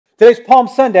Today's Palm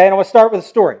Sunday, and I want to start with a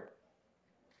story.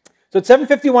 So at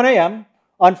 7:51 a.m.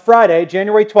 on Friday,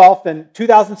 January 12th in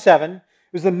 2007, it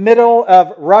was the middle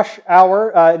of rush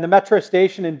hour in the metro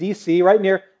station in D.C., right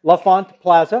near LaFont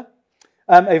Plaza.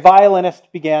 A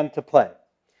violinist began to play.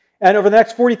 And over the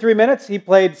next 43 minutes, he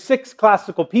played 6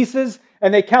 classical pieces,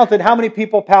 and they counted how many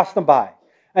people passed them by.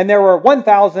 And there were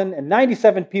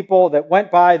 1,097 people that went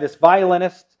by this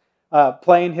violinist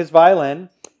playing his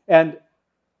violin, and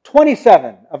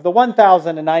 27 of the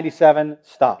 1,097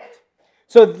 stopped.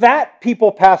 So that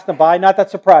people passed them by, not that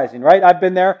surprising, right? I've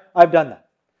been there, I've done that.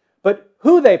 But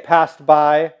who they passed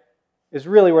by is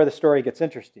really where the story gets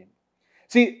interesting.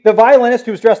 See, the violinist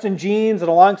who was dressed in jeans and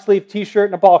a long-sleeve t-shirt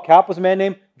and a ball cap was a man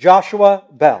named Joshua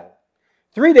Bell.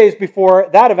 3 days before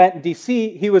that event in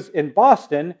D.C., he was in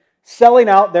Boston selling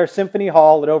out their symphony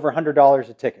hall at over $100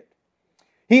 a ticket.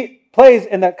 He plays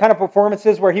in the kind of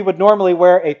performances where he would normally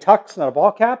wear a tux and a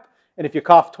ball cap, and if you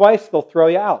cough twice, they'll throw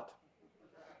you out.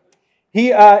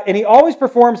 He always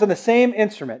performs on the same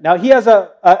instrument. Now, he has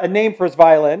a name for his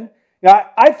violin. Now,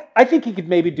 I think he could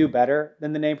maybe do better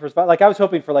than the name for his violin. Like, I was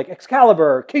hoping for like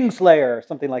Excalibur, or Kingslayer, or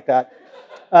something like that.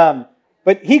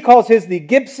 But he calls his the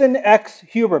Gibson X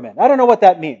Huberman. I don't know what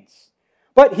that means.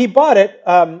 But he bought it.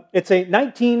 It's a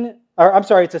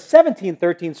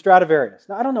 1713 Stradivarius.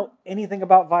 Now, I don't know anything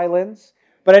about violins,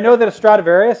 but I know that a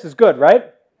Stradivarius is good,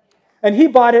 right? And he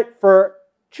bought it for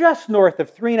just north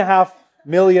of $3.5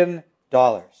 million.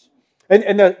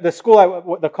 And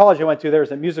the college I went to, there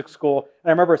was a music school, and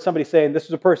I remember somebody saying this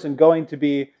was a person going to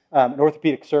be an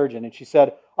orthopedic surgeon, and she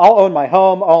said, "I'll own my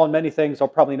home, I'll own many things, I'll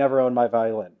probably never own my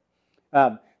violin."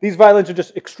 These violins are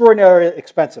just extraordinarily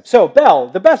expensive. So Bell,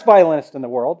 the best violinist in the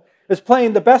world, is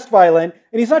playing the best violin,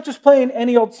 and he's not just playing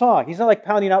any old song. He's not like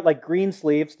pounding out like green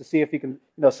sleeves to see if he can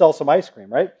sell some ice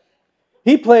cream, right?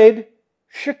 He played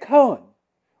Chaconne,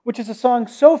 which is a song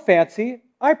so fancy,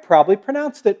 I probably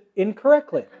pronounced it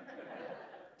incorrectly.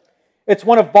 It's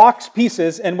one of Bach's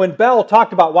pieces, and when Bell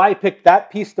talked about why he picked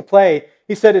that piece to play,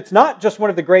 he said it's not just one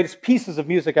of the greatest pieces of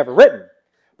music ever written,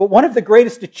 but one of the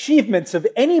greatest achievements of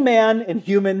any man in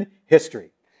human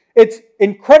history. It's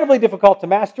incredibly difficult to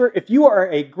master. If you are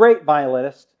a great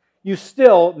violinist, you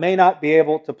still may not be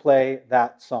able to play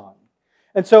that song.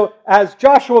 And so as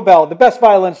Joshua Bell, the best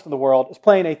violinist in the world, is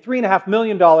playing a $3.5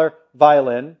 million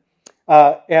violin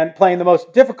and playing the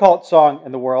most difficult song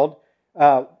in the world,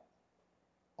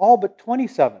 all but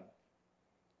 27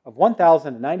 of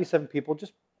 1,097 people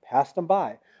just passed him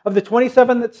by. Of the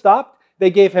 27 that stopped,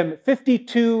 they gave him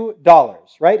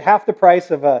 $52, right? Half the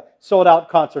price of a sold-out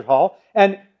concert hall.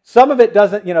 And some of it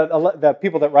doesn't, the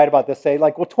people that write about this say,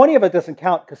 like, well, 20 of it doesn't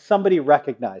count because somebody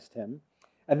recognized him.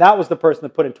 And that was the person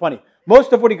that put in 20.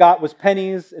 Most of what he got was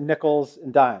pennies and nickels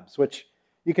and dimes, which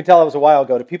you can tell it was a while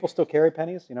ago. Do people still carry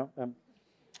pennies?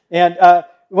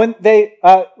 When they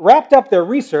wrapped up their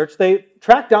research, they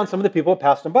tracked down some of the people who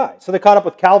passed him by. So they caught up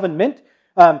with Calvin Mint.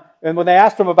 And when they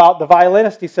asked him about the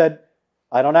violinist, he said,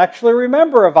 "I don't actually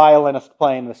remember a violinist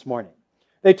playing this morning."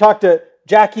 They talked to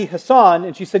Jackie Hassan,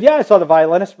 and she said, "Yeah, I saw the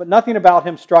violinist, but nothing about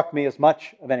him struck me as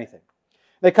much of anything."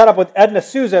 They caught up with Edna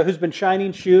Souza, who's been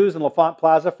shining shoes in LaFont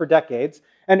Plaza for decades,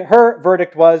 and her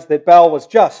verdict was that Bell was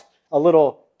just a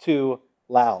little too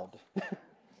loud.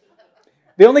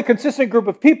 The only consistent group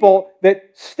of people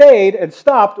that stayed and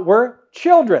stopped were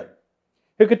children,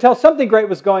 who could tell something great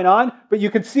was going on, but you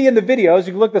can see in the videos,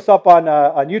 you can look this up on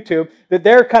YouTube, that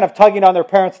they're kind of tugging on their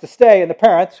parents to stay, and the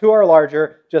parents, who are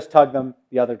larger, just tug them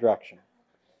the other direction.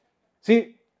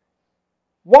 See,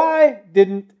 why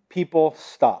didn't people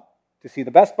stop to see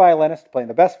the best violinist playing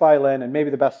the best violin and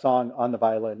maybe the best song on the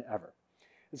violin ever?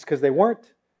 It's because they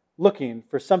weren't looking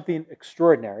for something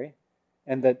extraordinary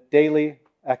in the daily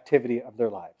activity of their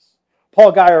lives.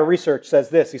 Paul Guyer research says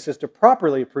this. He says, to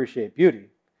properly appreciate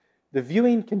beauty, the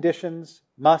viewing conditions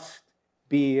must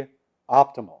be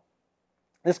optimal.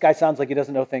 This guy sounds like he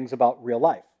doesn't know things about real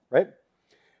life, right?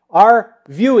 Our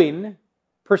viewing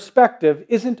perspective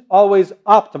isn't always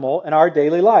optimal in our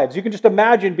daily lives. You can just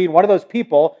imagine being one of those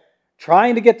people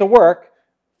trying to get to work,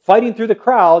 fighting through the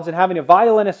crowds and having a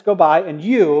violinist go by, and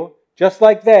you, just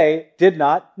like they, did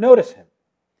not notice him.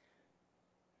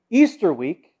 Easter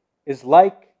week is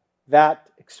like that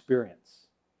experience.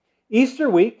 Easter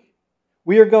week,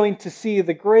 we are going to see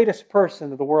the greatest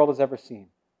person that the world has ever seen,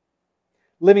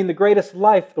 living the greatest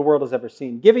life the world has ever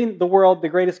seen, giving the world the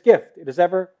greatest gift it has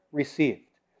ever received.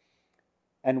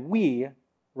 And we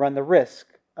run the risk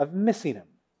of missing him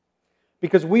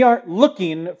because we aren't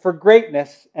looking for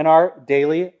greatness in our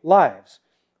daily lives.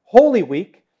 Holy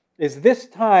Week is this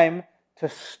time to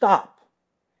stop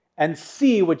and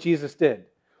see what Jesus did.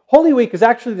 Holy Week is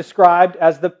actually described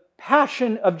as the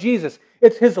passion of Jesus.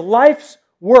 It's his life's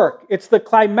work. It's the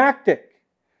climactic,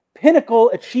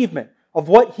 pinnacle achievement of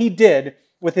what he did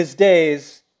with his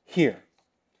days here.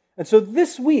 And so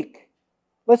this week,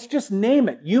 let's just name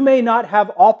it. You may not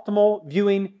have optimal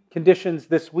viewing conditions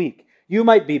this week. You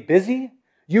might be busy.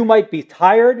 You might be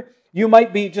tired. You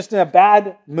might be just in a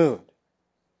bad mood.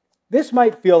 This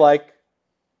might feel like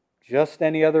just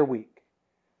any other week.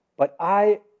 But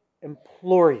I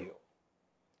implore you,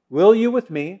 will you with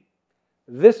me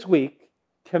this week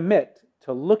commit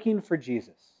to looking for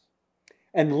Jesus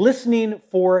and listening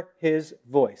for his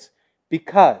voice?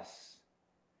 Because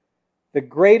the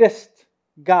greatest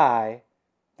guy,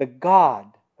 the God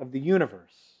of the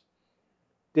universe,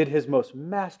 did his most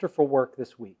masterful work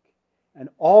this week. And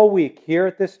all week here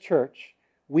at this church,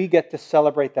 we get to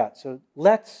celebrate that. So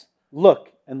let's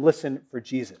look and listen for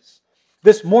Jesus.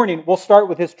 This morning, we'll start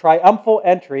with his triumphal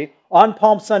entry on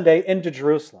Palm Sunday into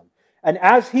Jerusalem. And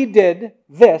as he did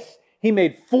this, he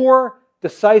made 4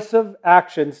 decisive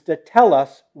actions to tell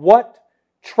us what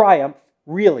triumph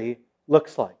really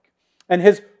looks like. And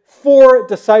his 4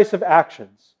 decisive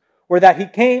actions were that he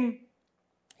came,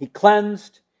 he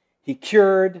cleansed, he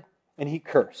cured, and he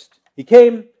cursed. He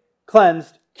came,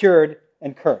 cleansed, cured,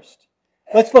 and cursed.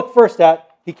 Let's look first at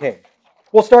he came.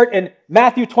 We'll start in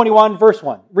Matthew 21, verse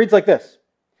 1. It reads like this.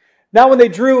 Now when they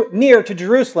drew near to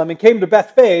Jerusalem and came to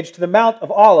Bethphage, to the Mount of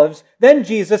Olives, then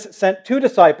Jesus sent 2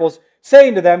 disciples,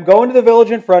 saying to them, go into the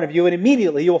village in front of you, and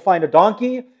immediately you will find a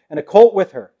donkey and a colt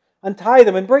with her. Untie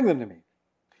them and bring them to me.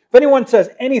 If anyone says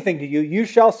anything to you, you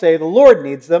shall say, the Lord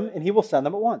needs them, and he will send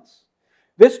them at once.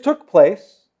 This took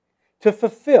place to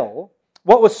fulfill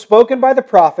what was spoken by the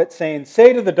prophet, saying,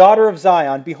 say to the daughter of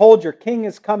Zion, behold, your king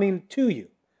is coming to you,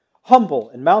 humble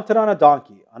and mounted on a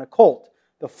donkey, on a colt,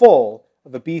 the foal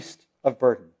of a beast of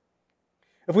burden.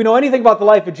 If we know anything about the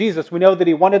life of Jesus, we know that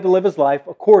he wanted to live his life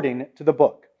according to the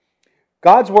book.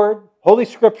 God's word, Holy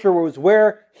Scripture, was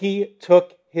where he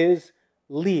took his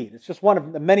lead. It's just one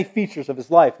of the many features of his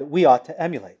life that we ought to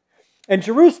emulate. And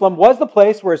Jerusalem was the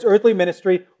place where his earthly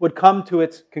ministry would come to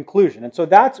its conclusion. And so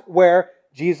that's where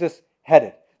Jesus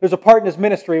headed. There's a part in his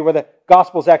ministry where the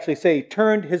Gospels actually say he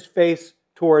turned his face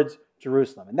towards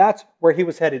Jerusalem. And that's where he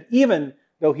was headed, even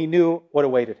though he knew what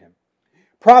awaited him.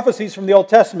 Prophecies from the Old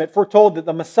Testament foretold that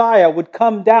the Messiah would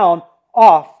come down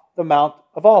off the Mount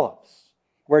of Olives,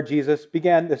 where Jesus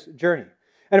began this journey.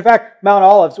 And in fact, Mount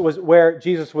Olives was where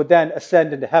Jesus would then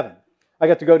ascend into heaven. I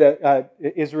got to go to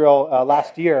Israel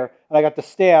last year, and I got to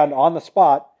stand on the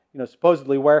spot,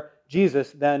 supposedly where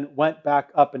Jesus then went back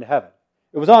up into heaven.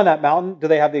 It was on that mountain. Do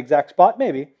they have the exact spot?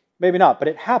 Maybe, maybe not, but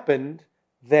it happened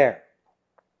there.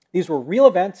 These were real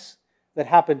events that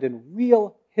happened in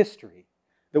real history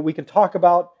that we can talk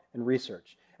about and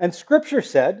research. And Scripture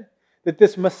said that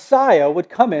this Messiah would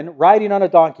come in riding on a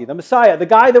donkey. The Messiah, the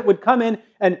guy that would come in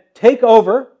and take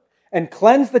over and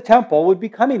cleanse the temple, would be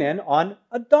coming in on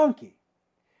a donkey.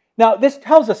 Now, this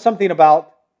tells us something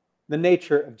about the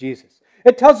nature of Jesus.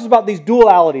 It tells us about these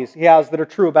dualities he has that are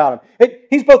true about him.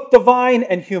 He's both divine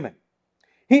and human.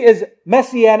 He is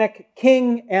messianic,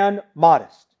 king, and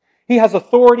modest. He has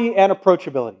authority and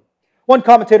approachability. One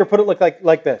commentator put it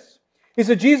like this. He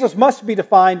said, Jesus must be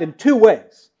defined in 2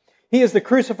 ways. He is the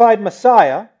crucified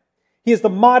Messiah, he is the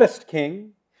modest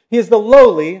king, he is the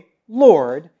lowly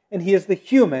Lord, and he is the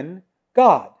human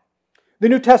God. The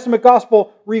New Testament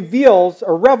gospel reveals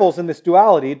or revels in this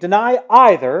duality. Deny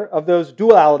either of those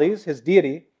dualities, his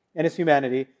deity and his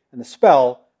humanity, and the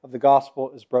spell of the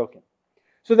gospel is broken.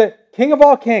 So the King of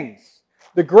all kings,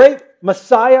 the great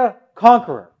Messiah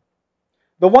conqueror,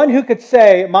 the one who could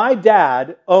say, my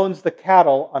dad owns the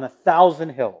cattle on 1,000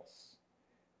 hills,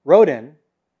 rode in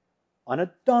on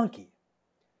a donkey,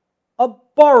 a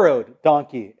borrowed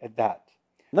donkey at that.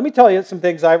 Let me tell you some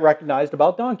things I recognized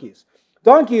about donkeys.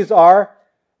 Donkeys are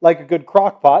like a good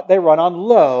crock pot. They run on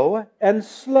low and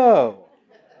slow.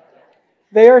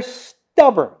 They are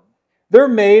stubborn. They're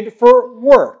made for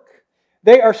work.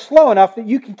 They are slow enough that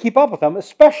you can keep up with them,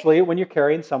 especially when you're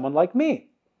carrying someone like me.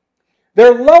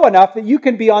 They're low enough that you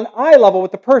can be on eye level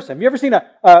with the person. Have you ever seen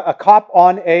a cop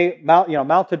on a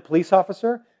mounted police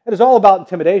officer? It is all about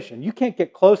intimidation. You can't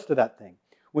get close to that thing.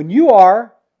 When you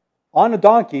are on a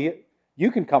donkey, you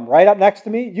can come right up next to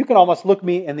me. You can almost look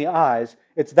me in the eyes.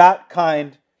 It's that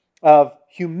kind of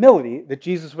humility that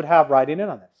Jesus would have riding in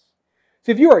on this.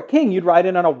 So if you were a king, you'd ride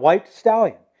in on a white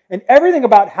stallion. And everything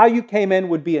about how you came in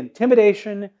would be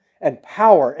intimidation and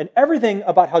power. And everything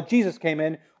about how Jesus came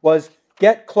in was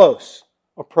get close,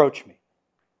 approach me.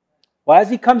 Well, as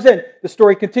he comes in, the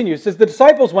story continues. It says, the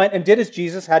disciples went and did as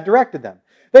Jesus had directed them.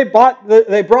 They brought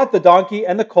the donkey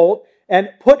and the colt and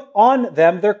put on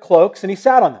them their cloaks, and he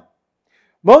sat on them.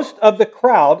 Most of the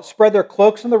crowd spread their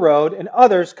cloaks on the road, and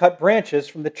others cut branches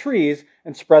from the trees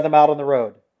and spread them out on the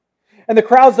road. And the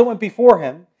crowds that went before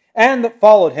him and that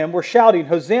followed him were shouting,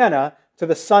 Hosanna to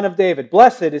the Son of David.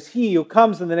 Blessed is he who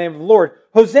comes in the name of the Lord.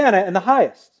 Hosanna in the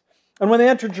highest. And when they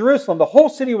entered Jerusalem, the whole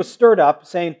city was stirred up,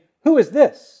 saying, Who is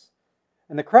this?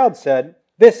 And the crowd said,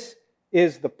 This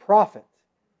is the prophet,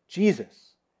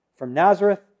 Jesus, from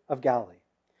Nazareth of Galilee.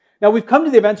 Now we've come to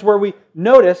the events where we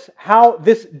notice how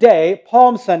this day,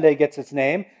 Palm Sunday, gets its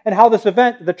name, and how this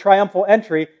event, the triumphal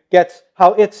entry, gets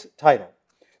how its title.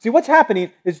 See, what's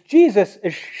happening is Jesus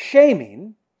is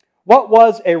shaming what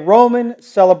was a Roman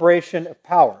celebration of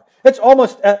power. It's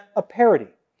almost a parody.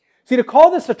 See, to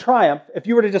call this a triumph, if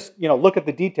you were to just look at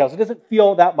the details, it doesn't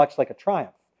feel that much like a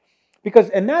triumph. Because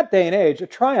in that day and age, a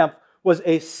triumph was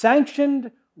a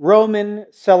sanctioned Roman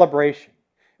celebration.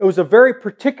 It was a very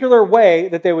particular way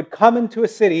that they would come into a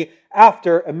city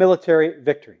after a military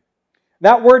victory.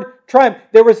 That word triumph,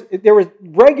 there was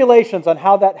regulations on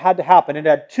how that had to happen. It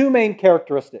had two main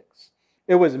characteristics.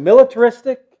 It was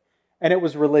militaristic and it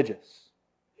was religious.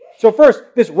 So first,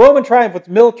 this Roman triumph was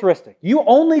militaristic. You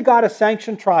only got a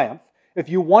sanctioned triumph if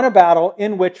you won a battle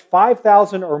in which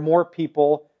 5,000 or more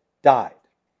people died.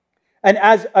 And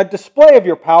as a display of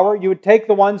your power, you would take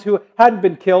the ones who hadn't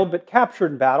been killed but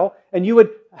captured in battle, and you would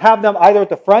have them either at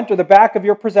the front or the back of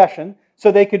your procession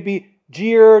so they could be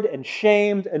jeered and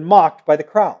shamed and mocked by the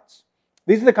crowds.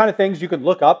 These are the kind of things you can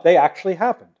look up. They actually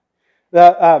happened.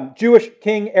 The Jewish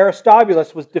king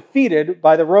Aristobulus was defeated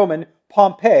by the Roman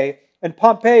Pompey, and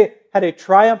Pompey had a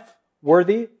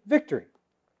triumph-worthy victory.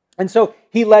 And so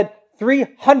he led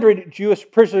 300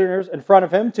 Jewish prisoners in front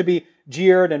of him to be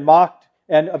jeered and mocked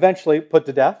and eventually put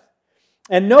to death.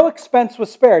 And no expense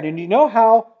was spared. And you know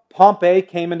how Pompey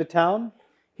came into town?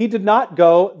 He did not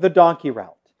go the donkey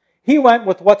route. He went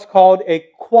with what's called a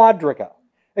quadriga.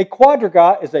 A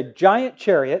quadriga is a giant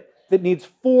chariot that needs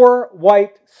 4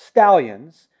 white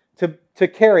stallions to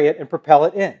carry it and propel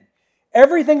it in.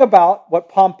 Everything about what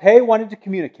Pompey wanted to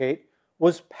communicate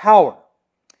was power.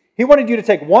 He wanted you to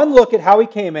take one look at how he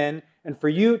came in and for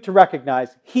you to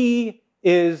recognize he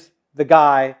is the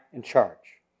guy in charge.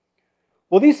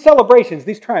 Well, these celebrations,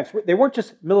 these triumphs, they weren't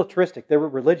just militaristic, they were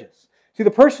religious. See,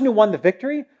 the person who won the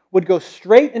victory would go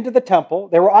straight into the temple.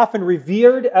 They were often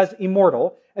revered as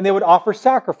immortal, and they would offer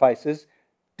sacrifices,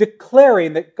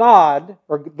 declaring that God,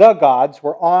 or the gods,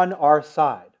 were on our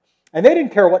side. And they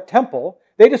didn't care what temple,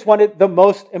 they just wanted the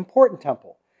most important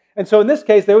temple. And so in this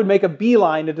case, they would make a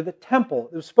beeline into the temple.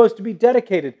 It was supposed to be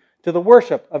dedicated to the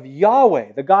worship of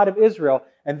Yahweh, the God of Israel,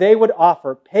 and they would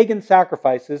offer pagan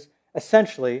sacrifices,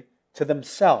 essentially, to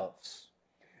themselves.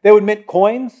 They would mint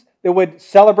coins. They would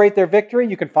celebrate their victory.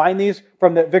 You can find these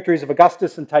from the victories of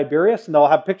Augustus and Tiberius, and they'll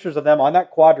have pictures of them on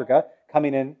that quadriga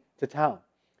coming into town.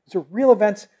 These are real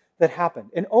events that happened.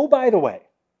 And oh, by the way,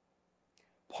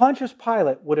 Pontius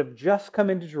Pilate would have just come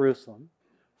into Jerusalem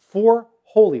for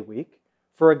Holy Week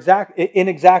in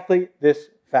exactly this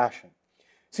fashion.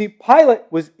 See, Pilate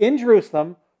was in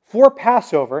Jerusalem for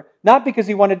Passover, not because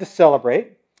he wanted to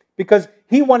celebrate, because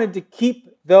he wanted to keep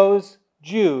those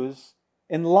Jews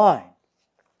in line.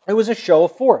 It was a show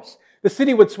of force. The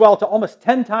city would swell to almost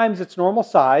 10 times its normal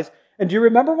size. And do you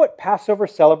remember what Passover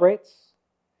celebrates?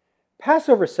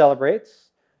 Passover celebrates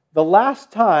the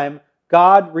last time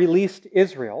God released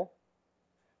Israel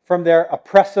from their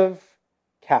oppressive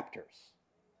captors.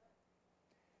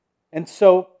 And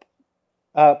so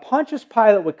Pontius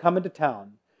Pilate would come into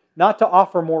town not to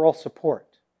offer moral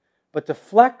support, but to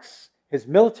flex his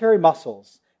military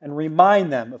muscles and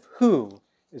remind them of who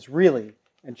is really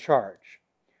in charge.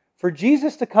 For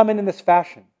Jesus to come in this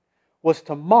fashion was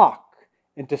to mock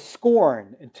and to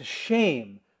scorn and to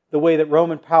shame the way that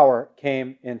Roman power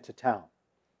came into town.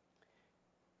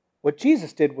 What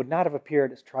Jesus did would not have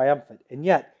appeared as triumphant, and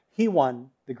yet he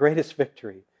won the greatest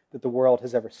victory that the world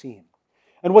has ever seen.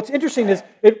 And what's interesting is,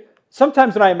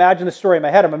 sometimes when I imagine the story in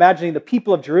my head, I'm imagining the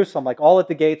people of Jerusalem, like all at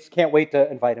the gates, can't wait to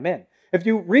invite him in. If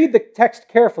you read the text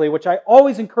carefully, which I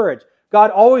always encourage, God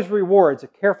always rewards a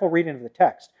careful reading of the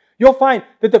text, you'll find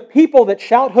that the people that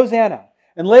shout Hosanna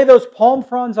and lay those palm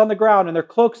fronds on the ground and their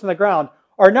cloaks on the ground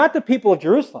are not the people of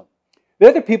Jerusalem.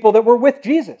 They're the people that were with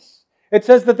Jesus. It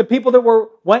says that the people that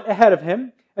went ahead of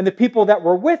him and the people that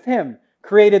were with him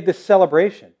created this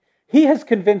celebration. He has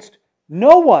convinced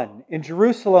no one in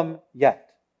Jerusalem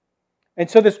yet. And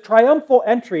so this triumphal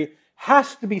entry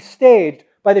has to be staged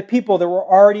by the people that were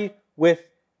already with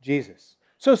Jesus.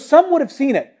 So some would have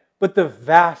seen it, but the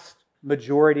vast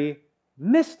majority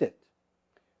missed it.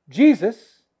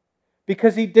 Jesus,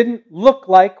 because he didn't look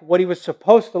like what he was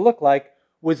supposed to look like,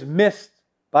 was missed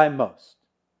by most.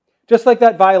 Just like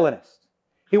that violinist.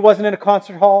 He wasn't in a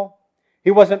concert hall. He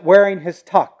wasn't wearing his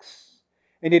tux.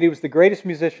 And yet he was the greatest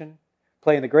musician,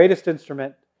 playing the greatest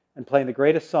instrument, and playing the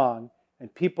greatest song,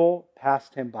 and people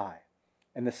passed him by.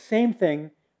 And the same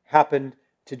thing happened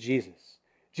to Jesus.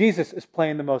 Jesus is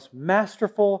playing the most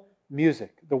masterful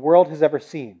music the world has ever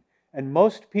seen. And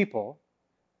most people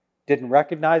didn't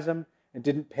recognize him and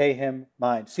didn't pay him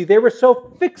mind. See, they were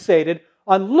so fixated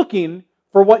on looking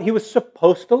for what he was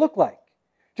supposed to look like.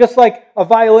 Just like a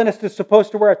violinist is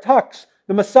supposed to wear a tux,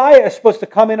 the Messiah is supposed to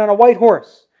come in on a white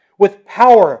horse with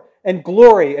power and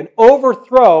glory and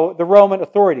overthrow the Roman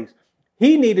authorities.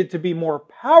 He needed to be more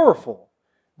powerful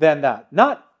than that,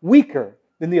 not weaker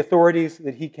than the authorities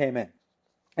that he came in.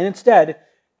 And instead,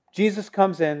 Jesus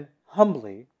comes in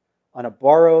humbly on a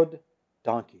borrowed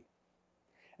donkey.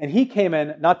 And he came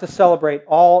in not to celebrate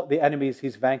all the enemies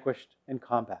he's vanquished in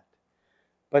combat,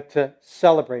 but to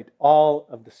celebrate all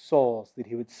of the souls that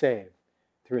he would save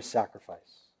through his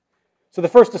sacrifice. So the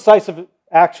first decisive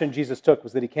action Jesus took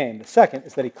was that he came. The second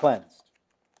is that he cleansed.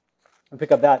 And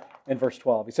pick up that in verse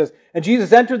 12. He says, "And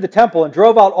Jesus entered the temple and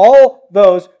drove out all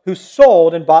those who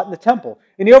sold and bought in the temple.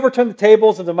 And he overturned the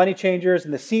tables of the money changers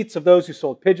and the seats of those who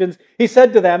sold pigeons. He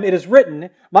said to them, 'It is written,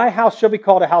 my house shall be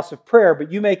called a house of prayer,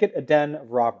 but you make it a den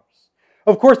of robbers.'"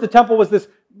 Of course, the temple was this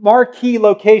marquee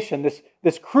location,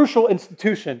 this crucial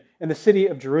institution in the city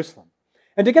of Jerusalem.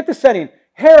 And to get the setting,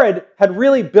 Herod had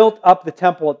really built up the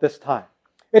temple at this time.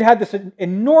 It had this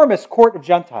enormous court of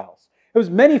Gentiles. It was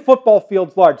many football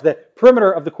fields large. The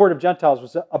perimeter of the court of Gentiles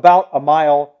was about a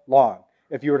mile long,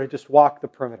 if you were to just walk the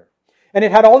perimeter. And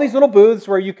it had all these little booths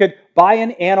where you could buy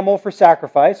an animal for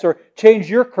sacrifice or change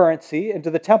your currency into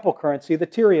the temple currency, the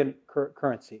Tyrian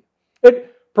currency.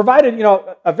 It provided,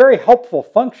 a very helpful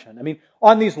function. I mean,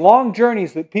 on these long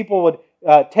journeys that people would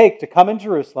take to come in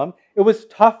Jerusalem, it was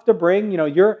tough to bring,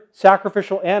 your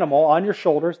sacrificial animal on your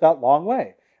shoulders that long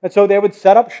way. And so they would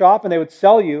set up shop and they would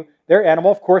sell you their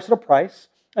animal, of course, at a price.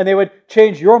 And they would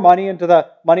change your money into the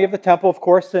money of the temple, of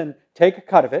course, and take a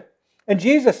cut of it. And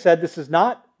Jesus said this is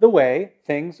not the way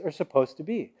things are supposed to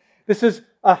be. This is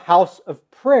a house of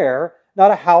prayer,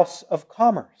 not a house of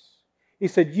commerce. He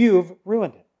said, you've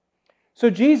ruined it.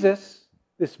 So Jesus,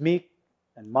 this meek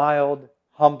and mild,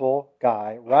 humble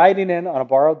guy, riding in on a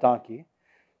borrowed donkey,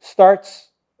 starts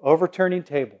overturning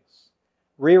tables,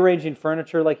 rearranging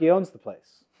furniture like he owns the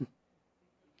place.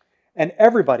 And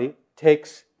everybody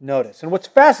takes notice. And what's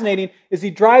fascinating is he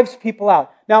drives people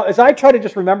out. Now, as I try to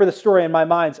just remember the story in my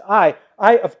mind's eye,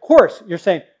 of course, you're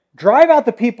saying, drive out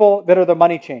the people that are the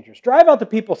money changers. Drive out the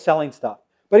people selling stuff.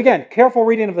 But again, careful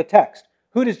reading of the text.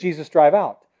 Who does Jesus drive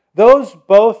out? Those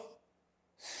both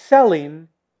selling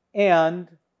and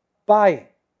buying.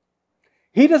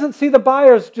 He doesn't see the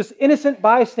buyers just innocent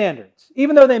bystanders,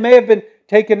 even though they may have been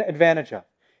taken advantage of.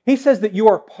 He says that you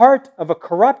are part of a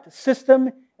corrupt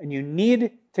system and you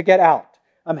need to get out.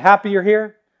 I'm happy you're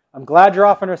here. I'm glad you're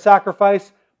offering a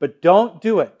sacrifice, but don't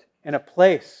do it in a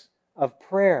place of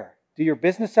prayer. Do your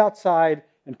business outside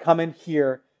and come in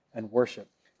here and worship.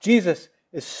 Jesus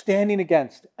is standing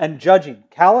against and judging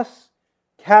callous,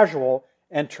 casual,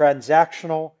 and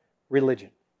transactional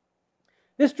religion.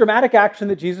 This dramatic action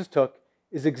that Jesus took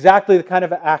is exactly the kind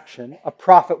of action a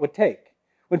prophet would take.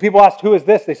 When people asked, who is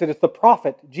this? They said, it's the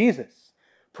prophet Jesus.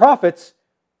 Prophets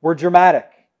were dramatic.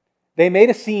 They made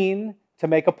a scene to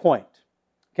make a point.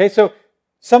 Okay, so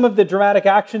some of the dramatic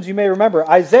actions you may remember.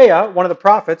 Isaiah, one of the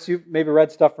prophets, you've maybe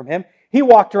read stuff from him, he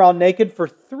walked around naked for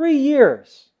 3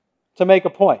 years to make a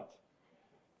point.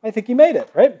 I think he made it,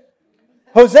 right?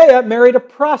 Hosea married a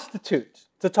prostitute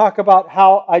to talk about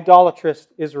how idolatrous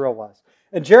Israel was.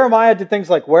 And Jeremiah did things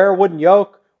like wear a wooden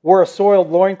yoke, wore a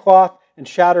soiled loincloth, and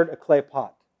shattered a clay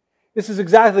pot. This is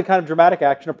exactly the kind of dramatic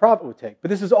action a prophet would take. But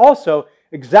this is also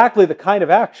exactly the kind of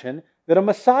action that a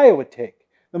Messiah would take.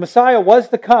 The Messiah was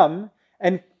to come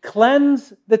and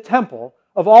cleanse the temple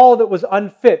of all that was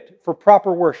unfit for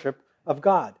proper worship of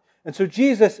God. And so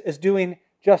Jesus is doing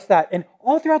just that. And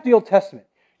all throughout the Old Testament,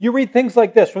 you read things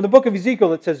like this. From the book of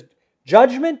Ezekiel, it says,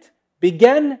 "Judgment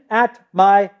began at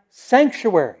my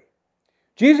sanctuary."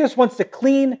 Jesus wants to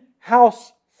clean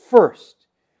house first.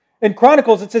 In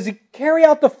Chronicles, it says, he carry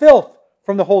out the filth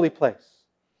from the holy place.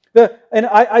 And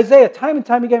Isaiah, time and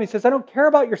time again, he says, I don't care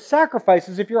about your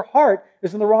sacrifices if your heart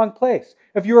is in the wrong place,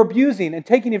 if you're abusing and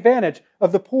taking advantage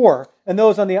of the poor and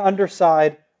those on the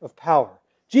underside of power.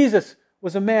 Jesus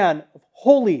was a man of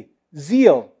holy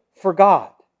zeal for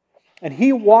God. And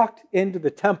he walked into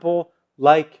the temple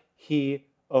like he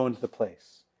owned the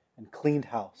place and cleaned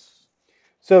house.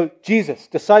 So Jesus,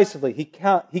 decisively, he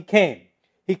came,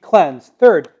 he cleansed.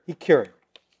 Third, he cured.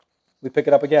 We pick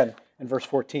it up again in verse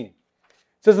 14.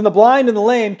 It says, and the blind and the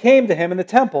lame came to him in the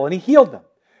temple, and he healed them.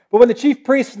 But when the chief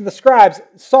priests and the scribes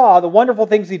saw the wonderful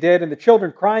things he did, and the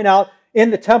children crying out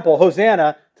in the temple,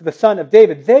 Hosanna to the Son of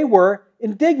David, they were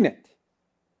indignant.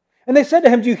 And they said to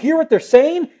him, do you hear what they're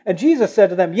saying? And Jesus said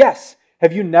to them, yes.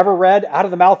 Have you never read, out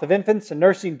of the mouth of infants and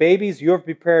nursing babies, you have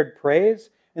prepared praise?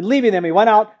 And leaving them, he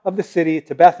went out of the city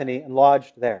to Bethany and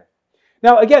lodged there.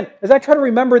 Now, again, as I try to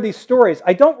remember these stories,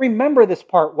 I don't remember this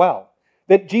part well.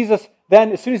 That Jesus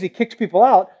then, as soon as he kicks people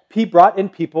out, he brought in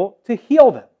people to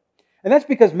heal them. And that's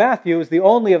because Matthew is the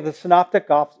only of the synoptic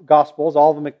gospels, all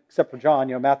of them except for John,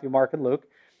 Matthew, Mark, and Luke,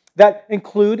 that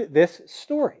include this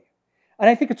story. And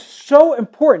I think it's so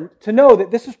important to know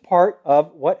that this is part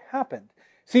of what happened.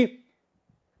 See,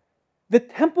 the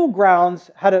temple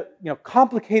grounds had a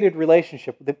complicated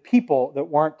relationship with the people that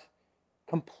weren't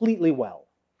completely well.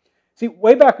 See,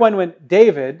 way back when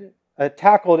David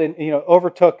tackled and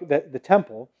overtook the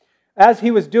temple, as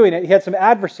he was doing it, he had some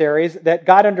adversaries that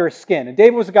got under his skin. And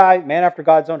David was a guy, man after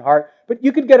God's own heart, but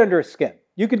you could get under his skin.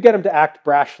 You could get him to act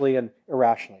brashly and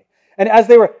irrationally. And as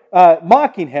they were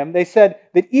mocking him, they said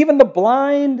that even the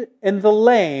blind and the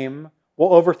lame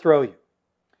will overthrow you.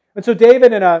 And so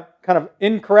David, in a kind of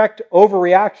incorrect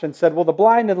overreaction, said, well, the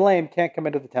blind and the lame can't come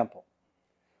into the temple.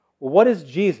 Well, what does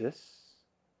Jesus,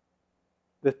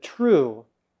 the true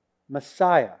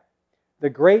Messiah, the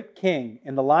great king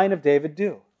in the line of David,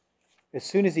 do? As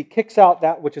soon as he kicks out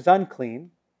that which is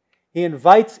unclean, he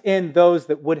invites in those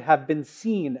that would have been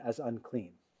seen as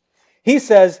unclean. He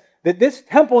says that this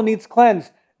temple needs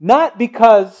cleansed, not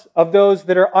because of those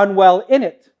that are unwell in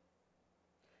it.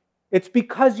 It's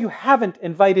because you haven't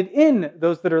invited in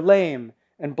those that are lame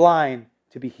and blind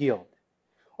to be healed.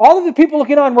 All of the people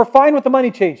looking on were fine with the money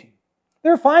changing.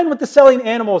 They're fine with the selling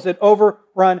animals at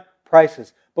overrun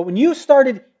prices. But when you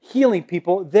started healing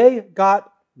people, they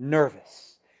got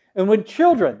nervous. And when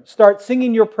children start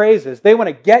singing your praises, they want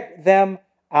to get them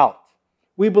out.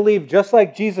 We believe, just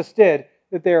like Jesus did,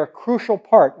 that they're a crucial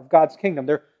part of God's kingdom.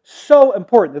 They're so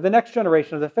important to the next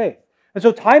generation of the faith. And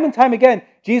so time and time again,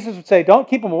 Jesus would say, don't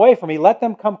keep them away from me. Let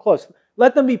them come close.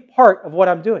 Let them be part of what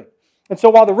I'm doing. And so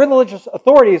while the religious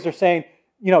authorities are saying,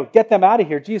 get them out of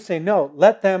here, Jesus is saying, no,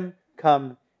 let them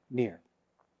come near.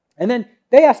 And then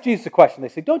they ask Jesus a question. They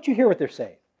say, don't you hear what they're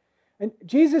saying? And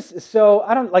Jesus is so,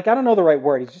 I don't know the right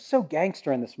word. He's just so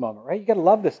gangster in this moment, right? You got to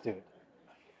love this dude.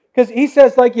 Because he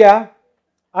says, yeah,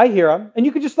 I hear him. And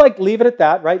you could just leave it at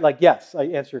that, right? Yes, I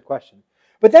answer your question.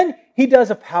 But then he does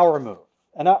a power move.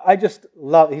 And I just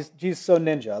love it. Jesus is so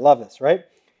ninja. I love this, right?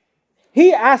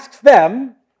 He asks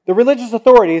them, the religious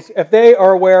authorities, if they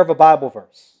are aware of a Bible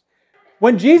verse.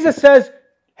 When Jesus says,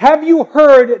 have you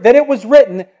heard that it was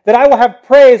written that I will have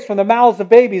praise from the mouths of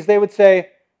babies? They would say,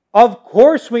 of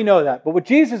course we know that. But what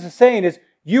Jesus is saying is,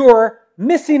 you are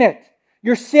missing it.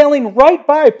 You're sailing right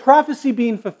by prophecy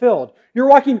being fulfilled. You're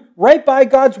walking right by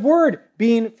God's word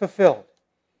being fulfilled.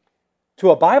 To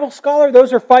a Bible scholar,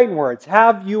 those are fighting words.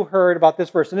 Have you heard about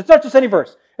this verse? And it's not just any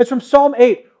verse. It's from Psalm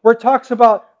 8, where it talks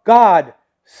about God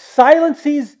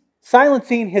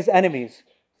silencing his enemies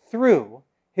through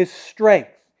his strength.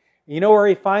 And you know where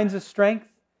he finds his strength?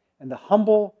 In the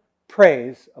humble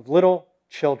praise of little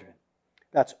children.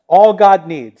 That's all God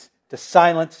needs to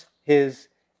silence his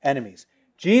enemies.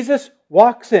 Jesus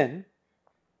walks in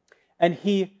and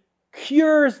he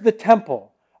cures the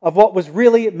temple of what was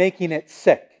really making it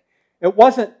sick. It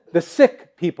wasn't the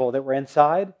sick people that were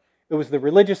inside. It was the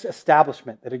religious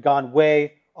establishment that had gone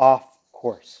way off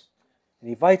course. And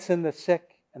he invites in the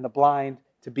sick and the blind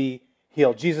to be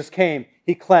healed. Jesus came,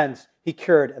 he cleansed, he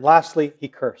cured, and lastly, he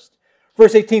cursed.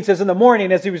 Verse 18 says, in the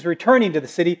morning, as he was returning to the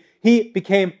city, he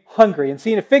became hungry. And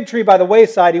seeing a fig tree by the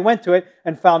wayside, he went to it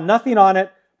and found nothing on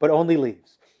it but only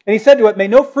leaves. And he said to it, may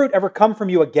no fruit ever come from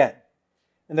you again.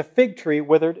 And the fig tree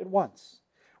withered at once.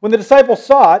 When the disciples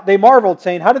saw it, they marveled,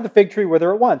 saying, how did the fig tree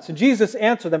wither at once? And Jesus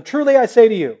answered them, truly I say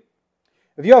to you,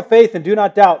 if you have faith and do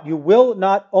not doubt, you will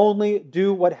not only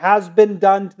do what has been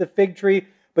done to the fig tree,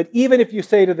 but even if you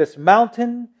say to this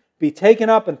mountain, be taken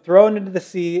up and thrown into the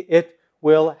sea, it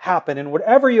will happen. And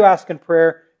whatever you ask in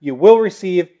prayer, you will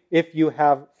receive if you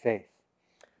have faith.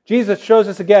 Jesus shows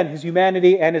us again his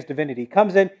humanity and his divinity. He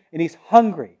comes in and he's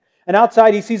hungry. And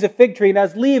outside he sees a fig tree and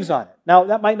has leaves on it. Now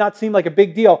that might not seem like a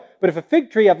big deal, but if a fig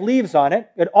tree has leaves on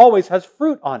it, it always has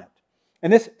fruit on it.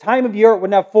 And this time of year it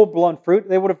wouldn't have full-blown fruit.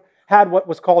 They would have had what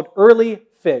was called early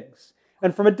figs.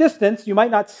 And from a distance you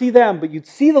might not see them, but you'd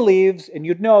see the leaves and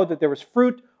you'd know that there was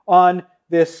fruit on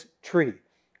this tree.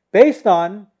 Based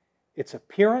on its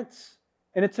appearance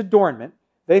and its adornment,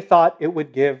 they thought it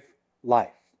would give life.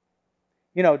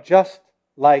 Just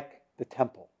like the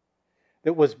temple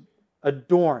that was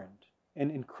adorned in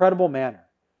an incredible manner.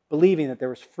 believing that there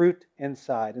was fruit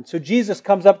inside. And so Jesus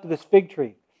comes up to this fig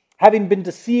tree, having been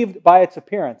deceived by its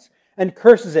appearance, and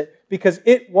curses it because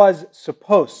it was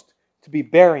supposed to be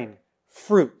bearing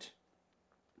fruit,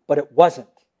 but it wasn't.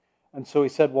 And so he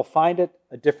said, we'll find it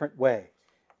a different way.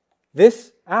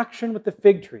 This action with the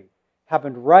fig tree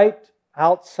happened right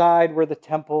outside where the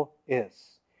temple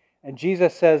is. And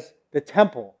Jesus says the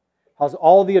temple has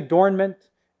all the adornment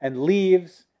and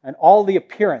leaves and all the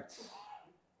appearance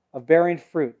of bearing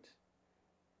fruit,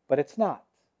 but it's not.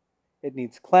 It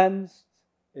needs cleansed,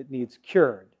 it needs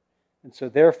cured, and so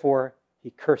therefore he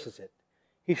curses it.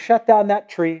 He shut down that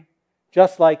tree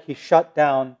just like he shut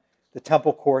down the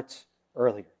temple courts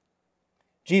earlier.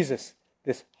 Jesus,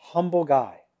 this humble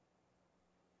guy,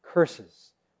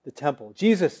 curses the temple.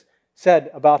 Jesus said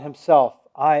about himself,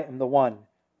 I am the one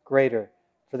greater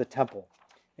for the temple.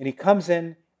 And he comes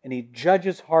in and he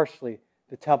judges harshly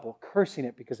the temple, cursing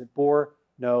it because it bore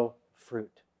no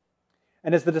fruit.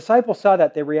 And as the disciples saw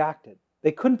that, they reacted.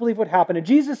 They couldn't believe what happened. And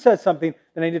Jesus says something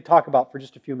that I need to talk about for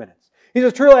just a few minutes. He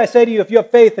says, truly I say to you, if you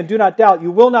have faith and do not doubt,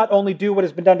 you will not only do what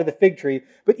has been done to the fig tree,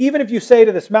 but even if you say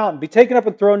to this mountain, be taken up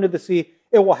and thrown into the sea,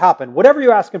 it will happen. Whatever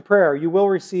you ask in prayer, you will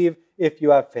receive if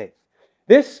you have faith.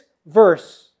 This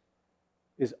verse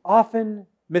is often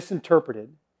misinterpreted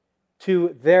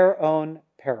to their own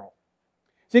peril.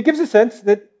 So it gives a sense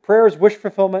that prayer is wish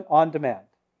fulfillment on demand.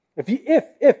 If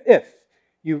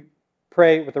you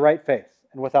pray with the right faith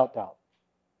and without doubt.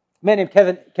 A man named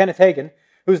Kenneth Hagin,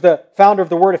 who's the founder of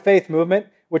the Word of Faith movement,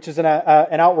 which is an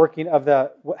outworking of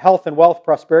the health and wealth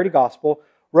prosperity gospel,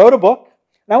 wrote a book.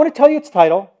 And I want to tell you its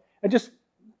title, and just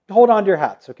hold on to your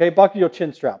hats, okay? Buckle your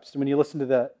chin straps when you listen to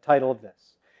the title of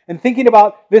this. And thinking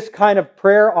about this kind of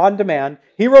prayer on demand,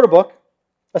 he wrote a book,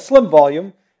 a slim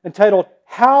volume, entitled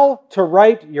How to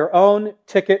Write Your Own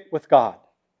Ticket with God.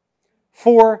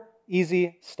 4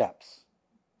 easy steps.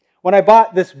 When I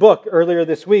bought this book earlier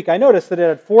this week, I noticed that it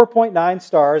had 4.9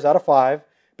 stars out of 5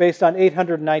 based on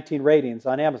 819 ratings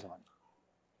on Amazon.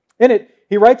 In it,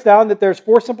 he writes down that there's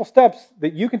 4 simple steps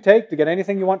that you can take to get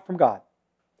anything you want from God.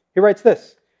 He writes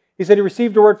this. He said he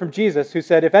received a word from Jesus who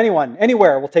said, if anyone,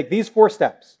 anywhere, will take these 4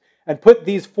 steps and put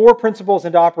these 4 principles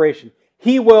into operation,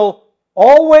 he will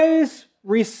always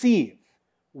receive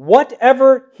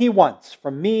whatever he wants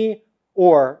from me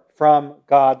or from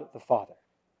God the Father.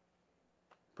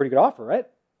 Pretty good offer, right?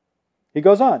 He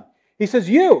goes on. He says,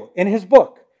 in his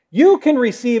book, you can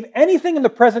receive anything in the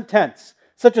present tense,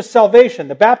 such as salvation,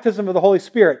 the baptism of the Holy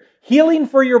Spirit, healing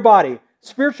for your body,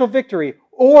 spiritual victory,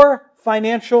 or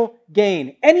financial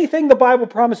gain. Anything the Bible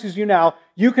promises you now,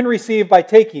 you can receive by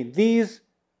taking these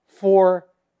 4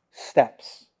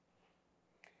 steps.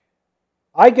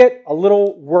 I get a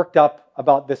little worked up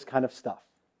about this kind of stuff.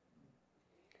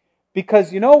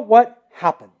 Because you know what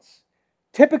happens?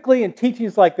 Typically in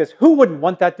teachings like this, who wouldn't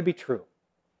want that to be true?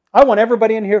 I want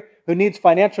everybody in here who needs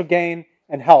financial gain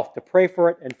and health to pray for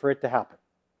it and for it to happen.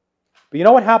 But you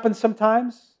know what happens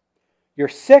sometimes? You're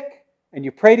sick and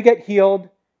you pray to get healed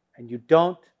and you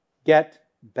don't get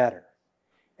better.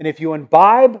 And if you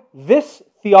imbibe this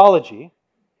theology,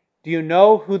 do you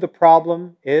know who the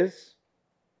problem is?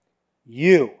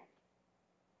 You.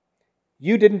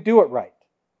 You didn't do it right.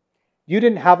 You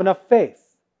didn't have enough faith.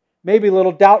 Maybe a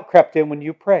little doubt crept in when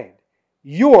you prayed.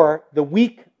 You're the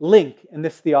weak link in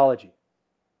this theology.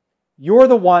 You're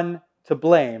the one to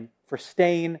blame for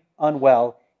staying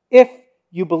unwell if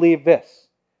you believe this.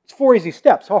 It's 4 easy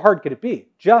steps. How hard could it be?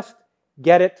 Just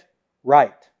get it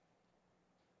right.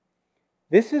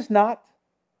 This is not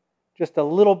just a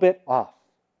little bit off.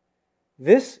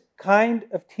 This kind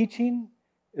of teaching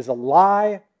is a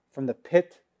lie from the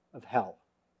pit of hell.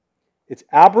 It's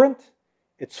aberrant.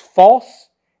 It's false.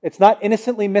 It's not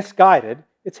innocently misguided.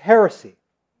 It's heresy.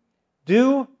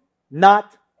 Do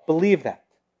not believe that.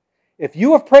 If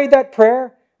you have prayed that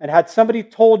prayer and had somebody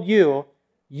told you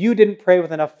you didn't pray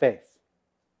with enough faith,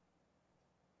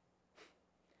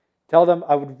 tell them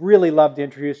I would really love to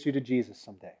introduce you to Jesus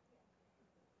someday.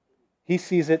 He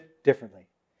sees it differently.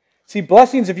 See,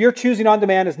 blessings of your choosing on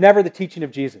demand is never the teaching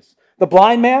of Jesus. The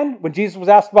blind man, when Jesus was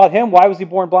asked about him, why was he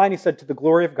born blind? He said, to the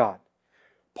glory of God.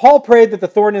 Paul prayed that the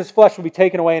thorn in his flesh would be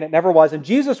taken away, and it never was. And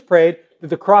Jesus prayed that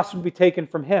the cross would be taken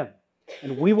from him.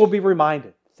 And we will be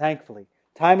reminded, thankfully,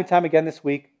 time and time again this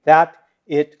week, that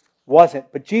it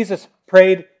wasn't. But Jesus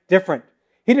prayed different.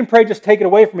 He didn't pray, just take it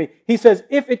away from me. He says,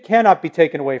 if it cannot be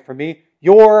taken away from me,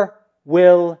 your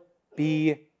will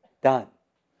be done.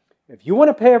 If you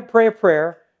want to pray a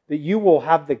prayer that you will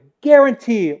have the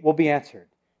guarantee will be answered,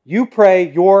 you pray,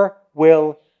 your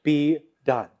will be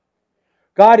done.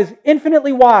 God is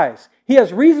infinitely wise. He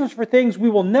has reasons for things we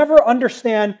will never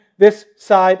understand this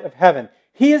side of heaven.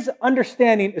 His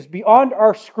understanding is beyond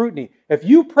our scrutiny. If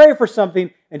you pray for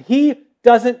something and He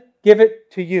doesn't give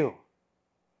it to you,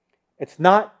 it's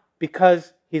not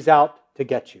because He's out to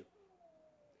get you.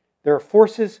 There are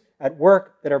forces at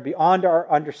work that are beyond our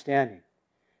understanding.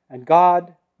 And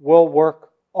God will work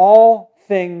all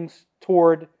things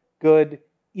toward good,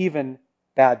 even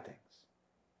bad things.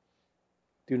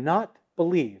 Do not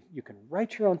believe you can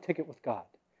write your own ticket with God.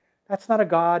 That's not a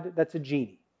God, that's a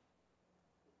genie.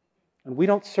 And we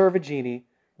don't serve a genie,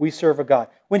 we serve a God.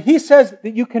 When He says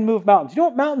that you can move mountains, you know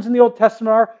what mountains in the Old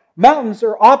Testament are? Mountains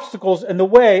are obstacles in the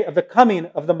way of the coming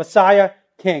of the Messiah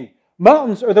King.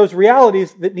 Mountains are those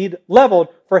realities that need leveled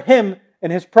for Him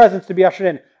and His presence to be ushered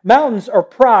in. Mountains are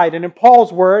pride, and in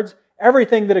Paul's words,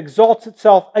 everything that exalts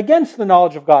itself against the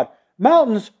knowledge of God.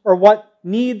 Mountains are what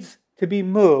needs to be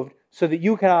moved so that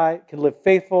you and I can live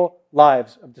faithful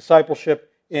lives of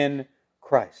discipleship in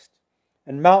Christ.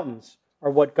 And mountains are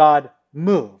what God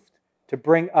moved to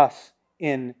bring us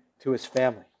into His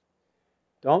family.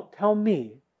 Don't tell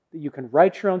me that you can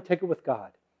write your own ticket with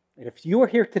God. And if you are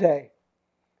here today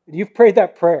and you've prayed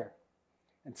that prayer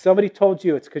and somebody told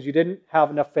you it's because you didn't have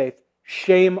enough faith,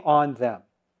 shame on them.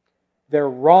 They're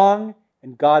wrong,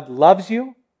 and God loves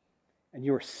you, and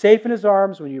you are safe in His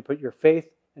arms when you put your faith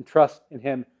and trust in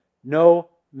Him, no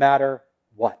matter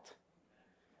what.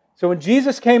 So when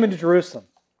Jesus came into Jerusalem,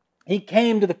 He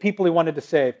came to the people He wanted to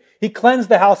save. He cleansed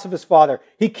the house of His Father.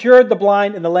 He cured the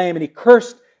blind and the lame, and He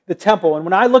cursed the temple. And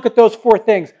when I look at those four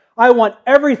things, I want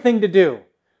everything to do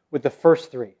with the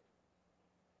first three.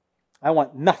 I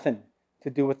want nothing to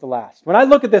do with the last. When I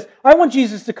look at this, I want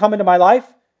Jesus to come into my life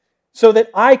so that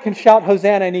I can shout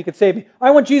Hosanna and He can save me.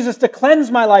 I want Jesus to cleanse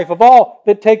my life of all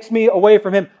that takes me away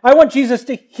from Him. I want Jesus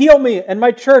to heal me and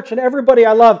my church and everybody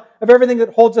I love of everything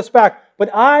that holds us back. But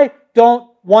I don't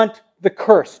want the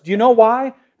curse. Do you know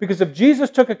why? Because if Jesus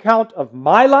took account of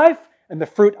my life and the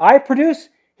fruit I produce,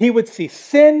 He would see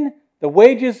sin, the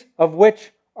wages of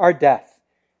which are death.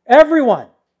 Everyone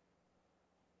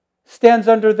stands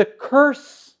under the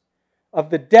curse of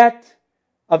the debt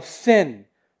of sin.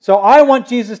 So I want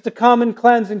Jesus to come and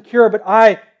cleanse and cure, but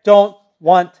I don't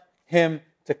want Him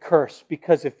to curse.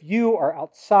 Because if you are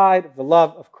outside of the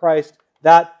love of Christ,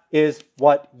 that is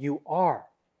what you are.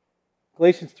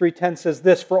 Galatians 3:10 says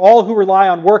this, "For all who rely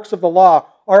on works of the law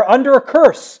are under a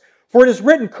curse. For it is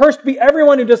written, cursed be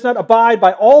everyone who does not abide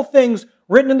by all things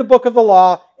written in the book of the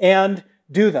law and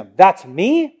do them." That's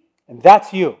me and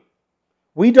that's you.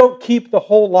 We don't keep the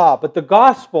whole law, but the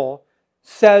gospel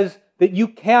says that you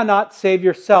cannot save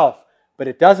yourself, but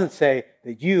it doesn't say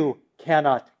that you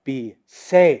cannot be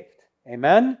saved.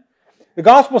 Amen? The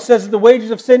gospel says that the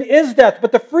wages of sin is death,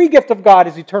 but the free gift of God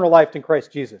is eternal life in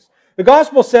Christ Jesus. The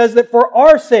gospel says that for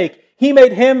our sake, He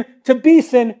made Him to be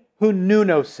sin who knew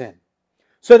no sin,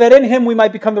 so that in Him we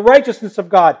might become the righteousness of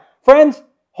God. Friends,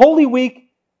 Holy Week,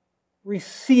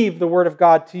 receive the word of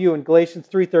God to you in Galatians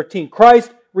 3:13.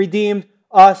 Christ redeemed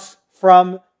us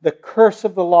from the curse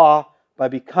of the law by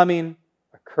becoming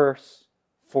a curse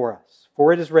for us.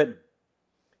 For it is written,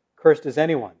 cursed is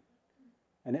anyone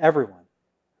and everyone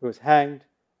who is hanged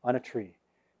on a tree.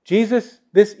 Jesus,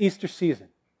 this Easter season,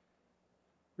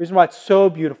 the reason why it's so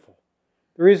beautiful,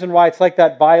 the reason why it's like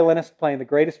that violinist playing the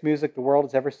greatest music the world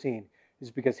has ever seen, is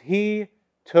because He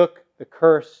took the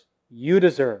curse you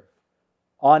deserve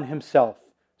on Himself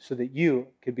so that you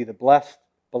could be the blessed,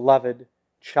 beloved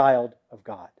child of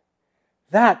God.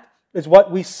 That is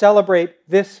what we celebrate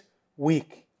this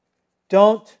week.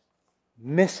 Don't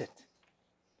miss it.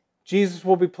 Jesus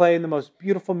will be playing the most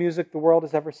beautiful music the world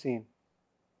has ever seen.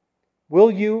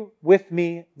 Will you, with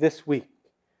me this week,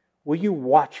 will you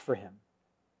watch for Him?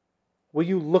 Will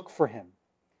you look for Him?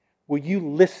 Will you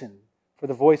listen for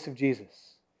the voice of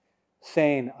Jesus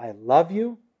saying, I love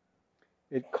you,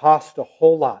 it cost a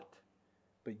whole lot,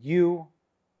 but you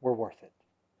were worth it.